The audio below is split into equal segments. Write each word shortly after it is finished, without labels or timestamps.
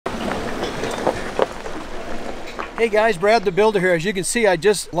Hey guys, Brad the Builder here. As you can see, I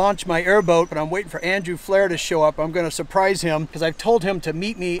just launched my airboat, but I'm waiting for Andrew Flair to show up. I'm going to surprise him because I've told him to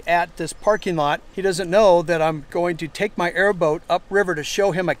meet me at this parking lot. He doesn't know that I'm going to take my airboat upriver to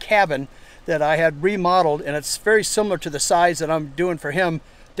show him a cabin that I had remodeled, and it's very similar to the size that I'm doing for him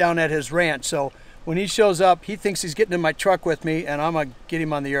down at his ranch. So when he shows up, he thinks he's getting in my truck with me, and I'm going to get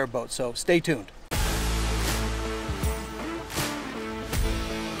him on the airboat. So stay tuned.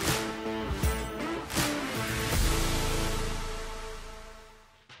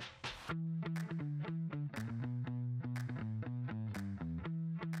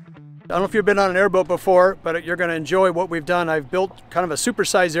 I don't know if you've been on an airboat before, but you're going to enjoy what we've done. I've built kind of a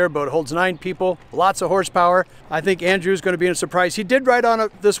supersized airboat. It holds 9 people, lots of horsepower. I think Andrew's going to be a surprise. He did ride on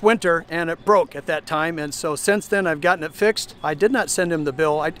it this winter and it broke at that time, and so since then I've gotten it fixed. I did not send him the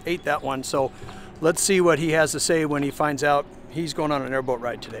bill. I ate that one, so let's see what he has to say when he finds out he's going on an airboat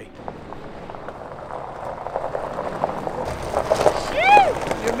ride today.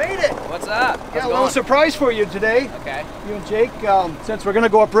 You made it! What's up? Got a little surprise for you today. Okay. You and Jake, since we're going to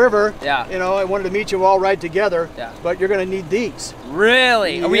go upriver, yeah, you know, I wanted to meet you all ride together. Yeah. But you're going to need these.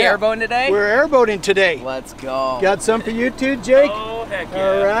 Really? Yeah. Are we airboating today? We're airboating today. Let's go. Got some for you too, Jake? Oh, heck yeah.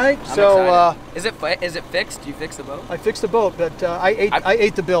 All right. I'm so, is it fixed? You fixed the boat? I fixed the boat, but I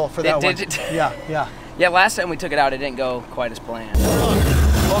ate the bill for that one. Did you? Yeah. Yeah, last time we took it out, it didn't go quite as planned.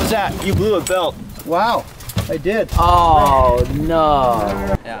 What was that? You blew a belt. Wow. I did. Oh,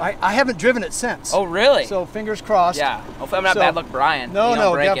 no. Yeah. I haven't driven it since. Oh, really? So fingers crossed. Yeah. Hopefully I'm not bad luck Brian. No,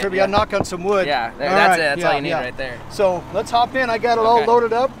 got to knock on some wood. Yeah, that's all you need right there. So let's hop in. I got it all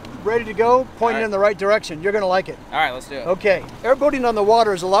loaded up, ready to go, pointing in the right direction. You're going to like it. All right, let's do it. Okay. Airboating on the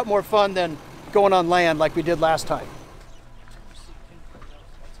water is a lot more fun than going on land like we did last time.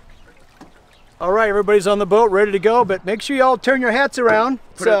 All right, everybody's on the boat, ready to go, but make sure you all turn your hats around.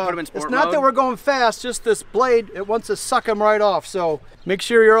 Put them in sport It's not mode. that we're going fast, just this blade, it wants to suck them right off. So make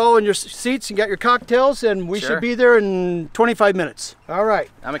sure you're all in your seats and got your cocktails, and we should be there in 25 minutes. All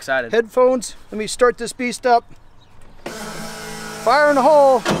right. I'm excited. Headphones, let me start this beast up. Fire in the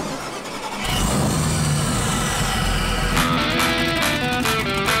hole.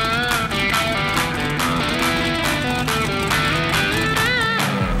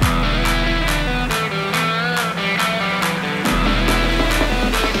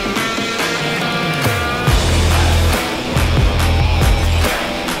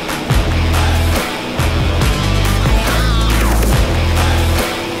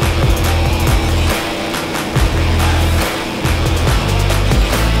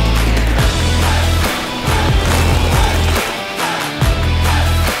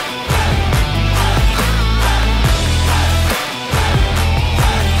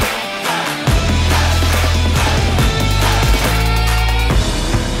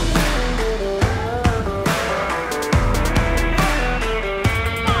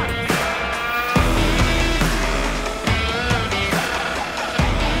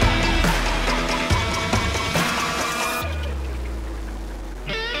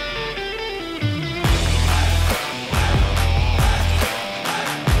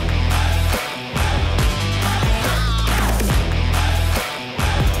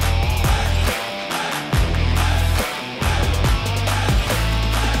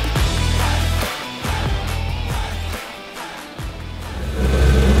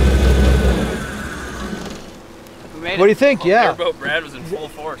 What do you think? Yeah. Airboat Brad was in full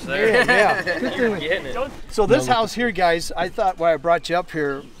force there. Yeah. You were getting it. So this house here, guys, I thought why I brought you up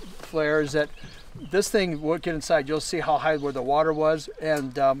here, Flair, is that this thing, we'll get inside, you'll see how high where the water was,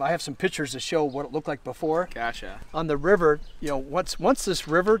 and I have some pictures to show what it looked like before. Gotcha. On the river, you know, once this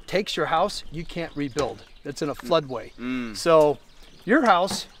river takes your house, you can't rebuild. It's in a floodway. So your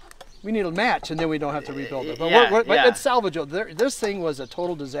house, we need a match, and then we don't have to rebuild it. But it's salvageable. This thing was a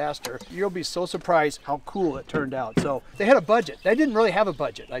total disaster. You'll be so surprised how cool it turned out. So they had a budget. They didn't really have a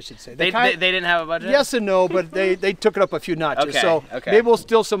budget, I should say. They didn't have a budget? Yes and no, but they took it up a few notches. So maybe we'll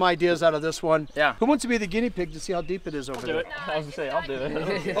steal some ideas out of this one. Yeah. Who wants to be the guinea pig to see how deep it is over there? I was gonna say I'll do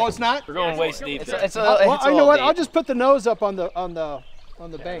it. Oh, it's not? We're going waist deep. You know what? I'll just put the nose up on the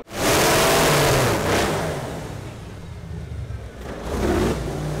bank.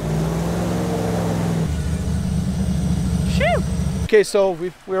 Okay, so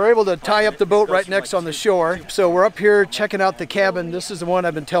we were able to tie up the boat right next on the shore. So we're up here checking out the cabin. This is the one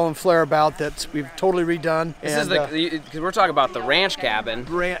I've been telling Flair about that we've totally redone. This is because we're talking about the ranch cabin,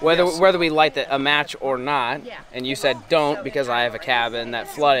 whether we light a match or not. And you said don't because I have a cabin that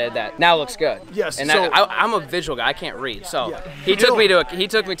flooded that now looks good. Yes. And I'm a visual guy. I can't read, so he took me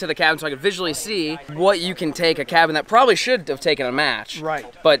to the cabin so I could visually see what you can take a cabin that probably should have taken a match. Right.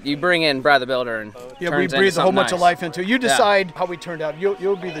 But you bring in Brad the Builder and we breathe a whole bunch of life into it. You decide how we turned out.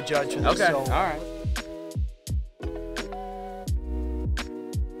 You'll be the judge of this. Okay. So. All right.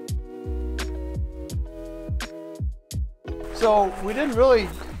 So we didn't really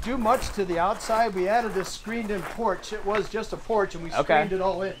do much to the outside. We added this screened-in porch. It was just a porch, and we screened it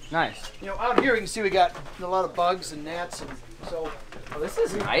all in. Nice. You know, out here you can see we got a lot of bugs and gnats, and so. Oh, this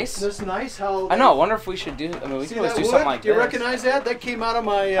is nice. This is nice. How I know. I wonder if we should do. I mean, we can always do something like this. Do you recognize that? That came out of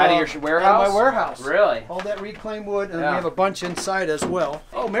my out of your warehouse. Out of my warehouse. Really? All that reclaimed wood, and we have a bunch inside as well.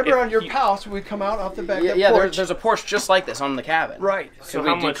 Oh, remember on your house we come out off the back? Yeah, that porch? there's a porch just like this on the cabin. Right. So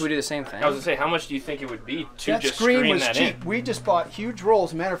could we do the same thing? I was gonna say, how much do you think it would be to that just screen screen was that cheap. in? We just bought huge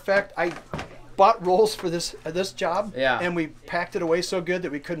rolls. Matter of fact, I bought rolls for this job, and we packed it away so good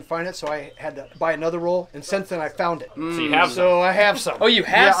that we couldn't find it, so I had to buy another roll, and since then I found it. So you have some. So I have some. Oh, you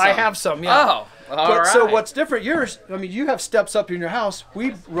have some? Yeah, I have some, yeah. Oh, all right. So what's different, yours, I mean, you have steps up in your house.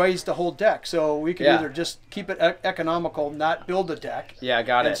 We raised the whole deck, so we can either just keep it economical, not build a deck. Yeah,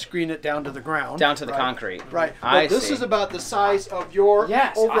 got and it. screen it down to the ground. Down to the concrete. Right. I But this see. is about the size of your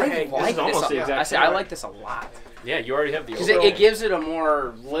overhang. I like This is almost the exact I like this a lot. Yeah, you already have the Because it gives it a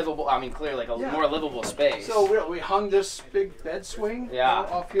more livable, I mean, clearly, like a more livable space. So we hung this big bed swing Yeah.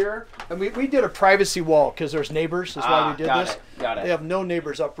 off here. And we did a privacy wall because there's neighbors. That's why we did this. Got it. They have no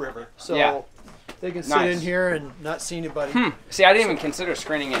neighbors upriver. So they can sit in here and not see anybody. See, I didn't even consider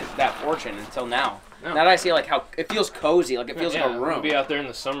screening it that fortune until now. No. Now that I see like how it feels cozy, like it feels like a room. We'll be out there in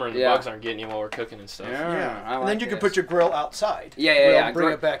the summer and the bugs aren't getting you while we're cooking and stuff. Yeah. I like and then you can put your grill outside.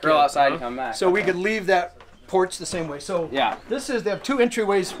 Bring it back grill in. outside and come back. So we could leave that porch the same way. So this is, they have two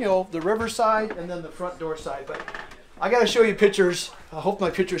entryways, you know, the river side and then the front door side. But I got to show you pictures. I hope my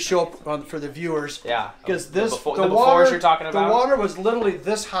pictures show up for the viewers. Yeah. Because the water you're talking about? The water was literally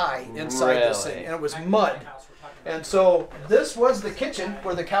this high inside this thing, and it was mud. And so this was the kitchen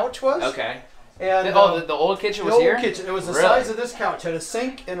where the couch was. Okay. And the old kitchen was here? The old kitchen. It was the size of this couch. Had a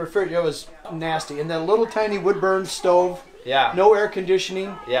sink and refrigerator. It was nasty. And then a little tiny wood burn stove. Yeah. No air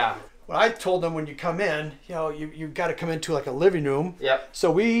conditioning. Yeah. Well, I told them when you come in, you know, you've got to come into like a living room. Yep. So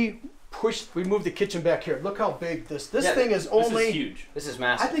we moved the kitchen back here. Look how big this thing is. Only this is huge. This is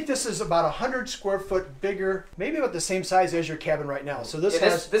massive. I think this is about 100 square foot bigger, maybe about the same size as your cabin right now. So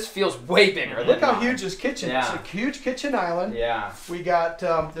this this feels way bigger. Look how huge this kitchen is. It's a huge kitchen island. Yeah. We got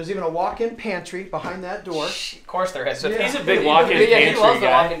there's even a walk-in pantry behind that door. Of course there is. He's a big walk-in pantry he loves the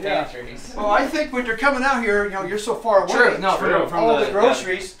guy. walk-in pantries. Well, I think when you're coming out here, you know, you're so far away. True. No, from all the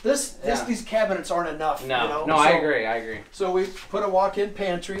groceries. These cabinets aren't enough. No. You know? No, I agree. So we put a walk-in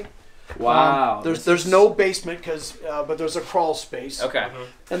pantry. Wow. There's no basement but there's a crawl space. Okay.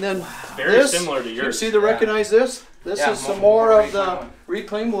 And then very similar to yours. You see recognize this? This is some more of the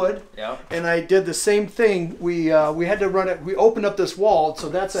reclaimed wood. Yeah. And I did the same thing. We had to run it. We opened up this wall, so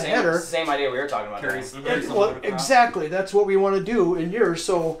that's a header. Same idea we were talking about. Well, exactly. That's what we want to do in yours.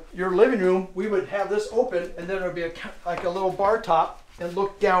 So your living room, we would have this open, and then there would be like a little bar top, and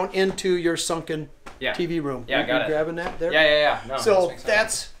look down into your sunken TV room. Yeah, got it. Grabbing that there. Yeah. No, so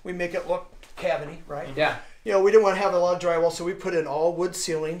we make it look cabiny, right? Yeah. You know, we didn't want to have a lot of drywall, so we put in all wood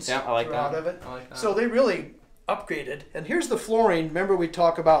ceilings. Yeah, I like that. Out of it. I like that. So they really upgraded. And here's the flooring. Remember we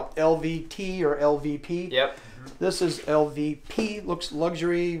talk about LVT or LVP? Yep. This is LVP. Looks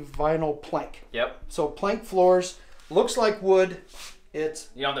luxury vinyl plank. Yep. So plank floors. Looks like wood. It's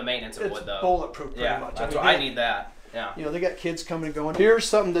you know the maintenance of wood though. Bulletproof pretty much. That's I need that. Yeah. You know, they got kids coming and going. Here's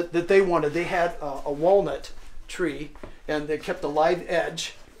something that they wanted. They had a walnut tree, and they kept a live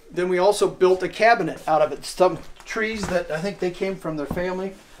edge. Then we also built a cabinet out of it. Some trees that I think they came from their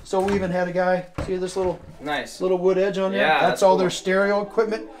family. So we even had a guy, see this little wood edge on there? Yeah, that's all their stereo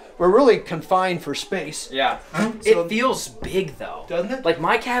equipment. We're really confined for space. Yeah. It feels big though. Doesn't it? Like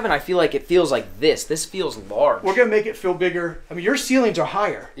my cabin, I feel like it feels like this. This feels large. We're going to make it feel bigger. I mean, your ceilings are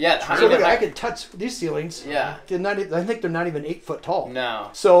higher. Yeah. So look, I can touch these ceilings. Yeah. I think they're not even 8 foot tall. No.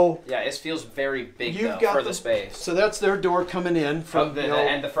 So. Yeah, it feels very big though for the space. So that's their door coming in from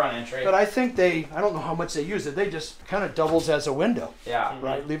and the front entry. But I think I don't know how much they use it. They just kind of doubles as a window. Yeah.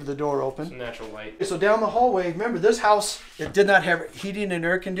 Right. Leave the door open. It's natural light. So down the hallway, remember this house, it did not have heating and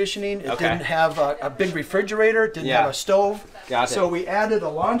air conditioning. It didn't have a big refrigerator. It didn't have a stove. Got it. So we added a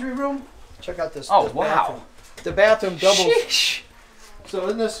laundry room. Check out this. Oh, this wow. bathroom. The bathroom doubles. Sheesh. So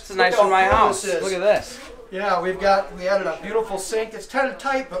in this, This is nice for my house. Look Look at this. Yeah, we added a beautiful sink. It's kind of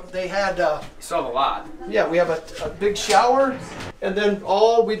tight, but they had, You still have a lot. yeah, we have a big shower, and then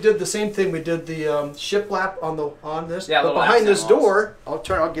we did the same thing. We did the shiplap on this. Yeah, but behind this door,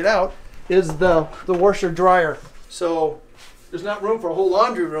 I'll get out, is the washer dryer. So there's not room for a whole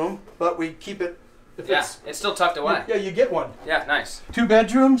laundry room, but we keep it. It's still tucked away. Yeah, you get one. Yeah, nice. 2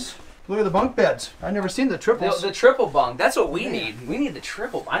 bedrooms. Look at the bunk beds. I've never seen the triples. The triple bunk. That's what we need. We need the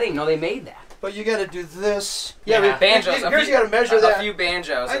triple. I didn't even know they made that. But you got to do this. Yeah, banjos. Here's you got to measure that. A few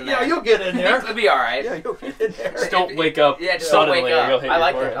banjos in there. Yeah, you'll get in there. It'll be all right. Yeah, you'll get in there. Just don't wake up Yeah, just suddenly don't wake or you'll up. hit I your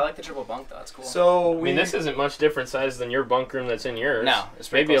like forehead. it. I like the triple bunk though. That's cool. So I mean, this isn't much different size than your bunk room that's in yours. No, it's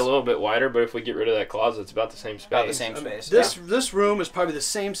pretty maybe close. a little bit wider, but if we get rid of that closet, it's about the same space. About the same space. This room is probably the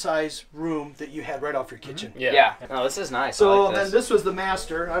same size room that you had right off your kitchen. Yeah. No, this is nice. So I like then this was the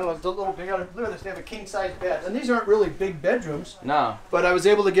master. I don't know, the little big. Look at this. They have a king size bed, and these aren't really big bedrooms. No. But I was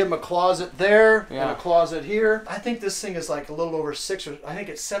able to give them a closet there and Yeah. a closet here. I think this thing is like a little over I think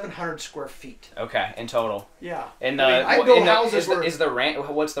it's 700 square feet. Okay, in total. Yeah. And I built houses where is the ranch?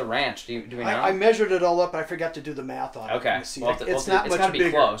 What's the ranch? Do we know? I measured it all up, but I forgot to do the math on it. Okay. Let me see. Well, It's not it's much gotta bigger.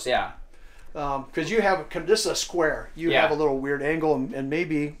 be close. Yeah. Because you have this is a square. You Yeah. have a little weird angle, and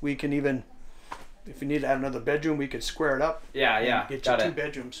maybe we can even, if you need to add another bedroom, we could square it up. Yeah. and Yeah. Get Got you it. 2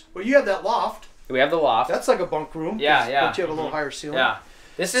 bedrooms. Well, you have that loft. We have the loft. That's like a bunk room. Yeah, yeah. But you have a little higher ceiling. Yeah.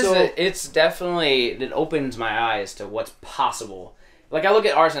 This is it's definitely, it opens my eyes to what's possible. Like I look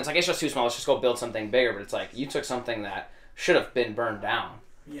at ours and it's like, it's just too small, let's just go build something bigger. But it's like, you took something that should have been burned down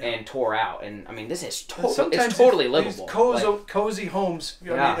and tore out. And I mean, this is it's totally livable. These cozy homes, you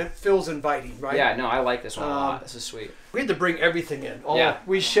know, I mean, it feels inviting, right? Yeah, no, I like this one a lot. This is sweet. We had to bring everything in. Yeah.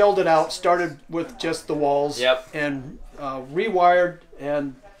 We shelled it out, started with just the walls. Yep. And rewired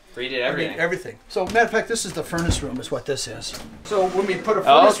and Redid everything. everything. So, matter of fact, this is the furnace room, is what this is. So, when we put a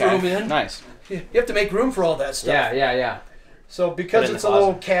furnace room in, nice. you have to make room for all that stuff. Yeah. So, because it's a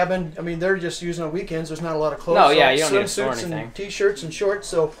little cabin, I mean, they're just using on weekends. There's not a lot of clothes. No, so yeah, you don't need to store swimsuits anything. and t-shirts and shorts.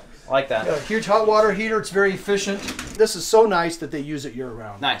 So, I like that. a huge hot water heater. It's very efficient. This is so nice that they use it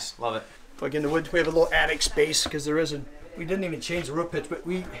year-round. Nice, love it. Plug in the wood. We have a little attic space because there isn't. We didn't even change the roof pitch, but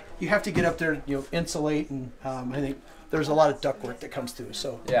you have to get up there, insulate, and I think there's a lot of ductwork that comes through.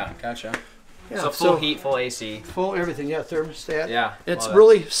 So Yeah, gotcha. yeah, So full heat, full AC. full everything. Yeah, thermostat. Yeah, it's love it.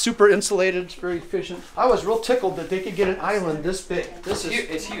 really super insulated. It's very efficient. I was real tickled that they could get an island this big. This is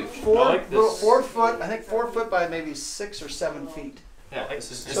It's huge. 4 foot. I think 4 foot by maybe 6 or 7 feet. Yeah,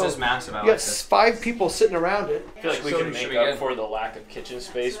 this is massive. I You like got this. 5 people sitting around it. I feel like we So can it should make be up good. for the lack of kitchen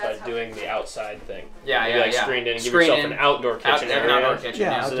space by doing the outside thing. Yeah, Maybe yeah, like yeah. screened in and give Screen yourself in. an outdoor kitchen An area. outdoor kitchen.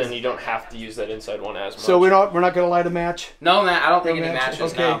 Yeah. So then you don't have to use that inside one as much. So we're not going to light a match. No, man, I don't think No any matches,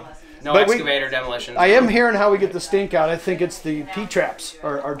 matches. okay. No But excavator demolition. I am hearing how we get the stink out. I think it's the P-traps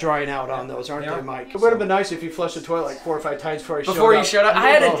are drying out on those, aren't they, Mike? It would have been nice if you flushed the toilet like 4 or 5 times before Before you showed up, I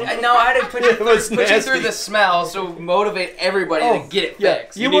had to put you It was through nasty. the smell to motivate everybody to get it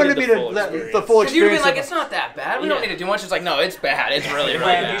fixed. You You wanted me needed the full the experience. full Because you'd be experience. like, of- it's not that bad. We don't need to do much. It's like, no, it's bad. It's really, really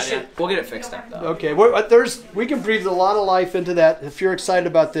bad. Yeah. We'll get it fixed up, though. Okay, we can breathe a lot of life into that. If you're excited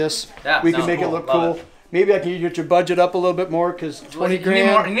about this, Yeah, we can no, make cool. it look Love cool. Maybe I can get your budget up a little bit more because 20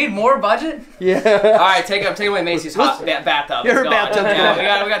 grand. You need more budget? Yeah. All right, take away Macy's hot bathtub. Your It's gone. bathtub.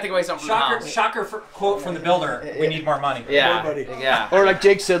 Yeah, we got to take away something from the house. Shocker quote from the builder. We need more money. Yeah, More money. yeah. Or like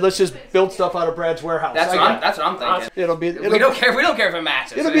Jake said, let's just build stuff out of Brad's warehouse. That's what I'm thinking. It'll be. We don't care. We don't care if it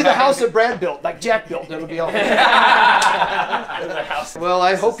matches. It'll be the house that Brad built, like Jack built. It'll be all. Well,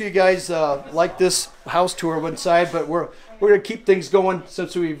 I hope you guys like this house tour inside, but we're gonna keep things going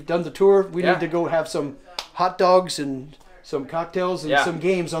since we've done the tour. We Yeah. need to go have some hot dogs and some cocktails and Yeah. some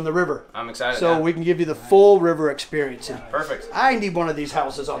games on the river. I'm excited. So we can give you the full river experience. And Perfect. I need one of these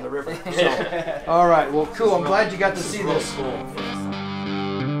houses on the river. So, all right, well, cool. I'm glad you got to see this.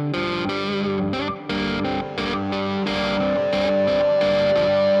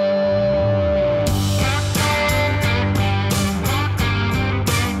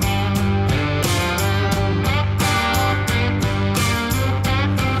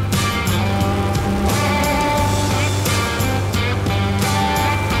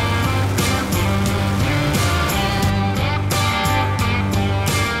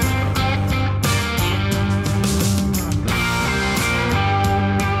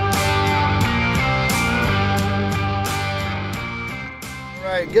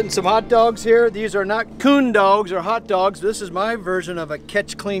 right, getting some hot dogs here. These are not coon dogs or hot dogs. This is my version of a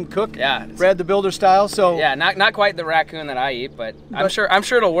catch, clean, cook. Yeah. Brad the Builder style. So yeah, not quite the raccoon that I eat, but I'm sure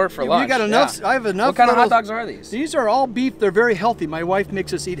it'll work for lunch. You got enough. Yeah. I have enough. What kind of hot dogs are these? These are all beef. They're very healthy. My wife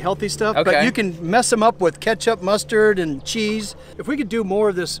makes us eat healthy stuff, Okay. but you can mess them up with ketchup, mustard, and cheese. If we could do more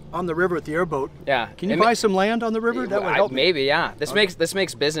of this on the river at the Airboat, Yeah. can you buy some land on the river? That would help me. Maybe, yeah. This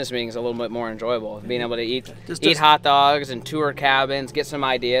makes business meetings a little bit more enjoyable. Being able to eat Just- hot dogs and tour cabins, get some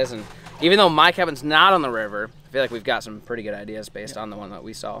ideas, and even though my cabin's not on the river, I feel like we've got some pretty good ideas based on the one that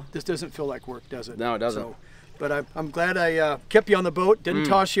we saw. This doesn't feel like work, does it? No, it doesn't. So, but I'm glad I kept you on the boat. Didn't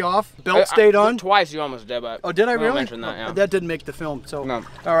toss you off. Belt stayed on. Twice you almost did, but Oh, did I won't really? mention that, yeah. That didn't make the film. So, No.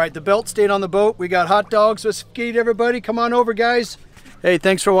 all right, the belt stayed on the boat. We got hot dogs. Let's eat, everybody. Come on over, guys. Hey,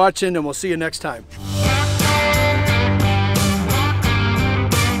 thanks for watching, and we'll see you next time.